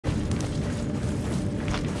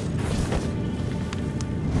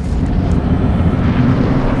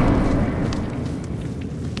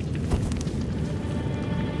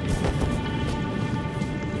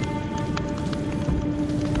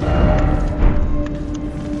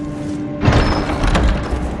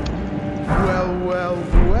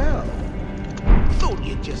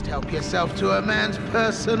help yourself to a man's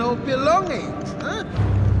personal belongings, huh?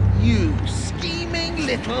 You scheming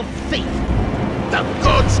little thief! The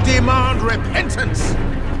gods demand repentance!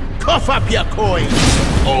 Cough up your coin!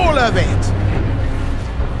 All of it!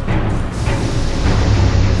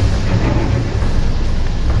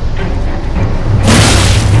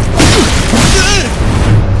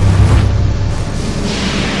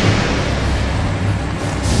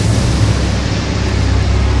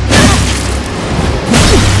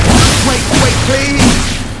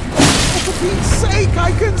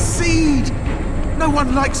 I concede! No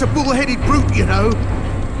one likes a bull-headed brute, you know.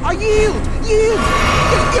 I yield! Yield!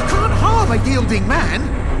 You can't harm a yielding man!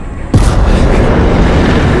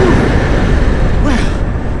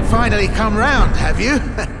 Well, finally come round, have you?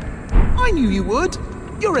 I knew you would.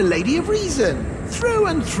 You're a lady of reason, through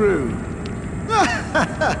and through.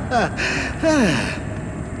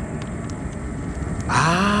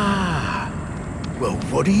 Ah, well,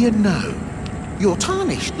 what do you know? You're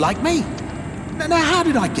tarnished, like me. Now, how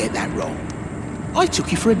did I get that wrong? I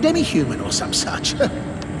took you for a demi-human or some such.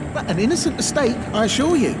 An innocent mistake, I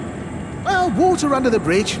assure you. Well, water under the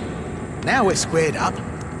bridge. Now we're squared up.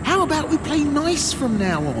 How about we play nice from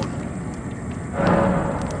now on?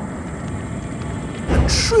 A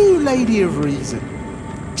true lady of reason.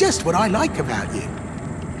 Just what I like about you.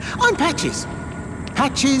 I'm Patches.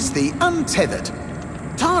 Patches the Untethered.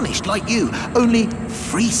 Tarnished like you, only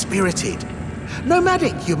free-spirited.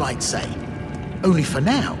 Nomadic, you might say. Only for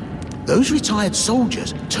now, those retired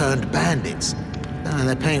soldiers turned bandits. And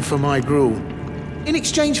they're paying for my gruel. In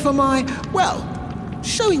exchange for my, well,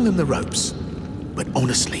 showing them the ropes. But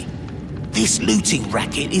honestly, this looting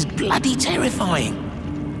racket is bloody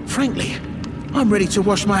terrifying. Frankly, I'm ready to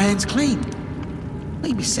wash my hands clean.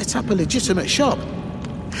 Maybe set up a legitimate shop.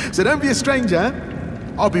 So don't be a stranger.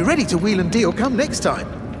 I'll be ready to wheel and deal come next time.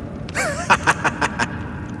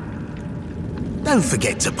 Don't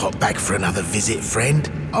forget to pop back for another visit, friend.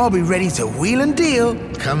 I'll be ready to wheel and deal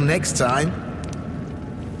come next time.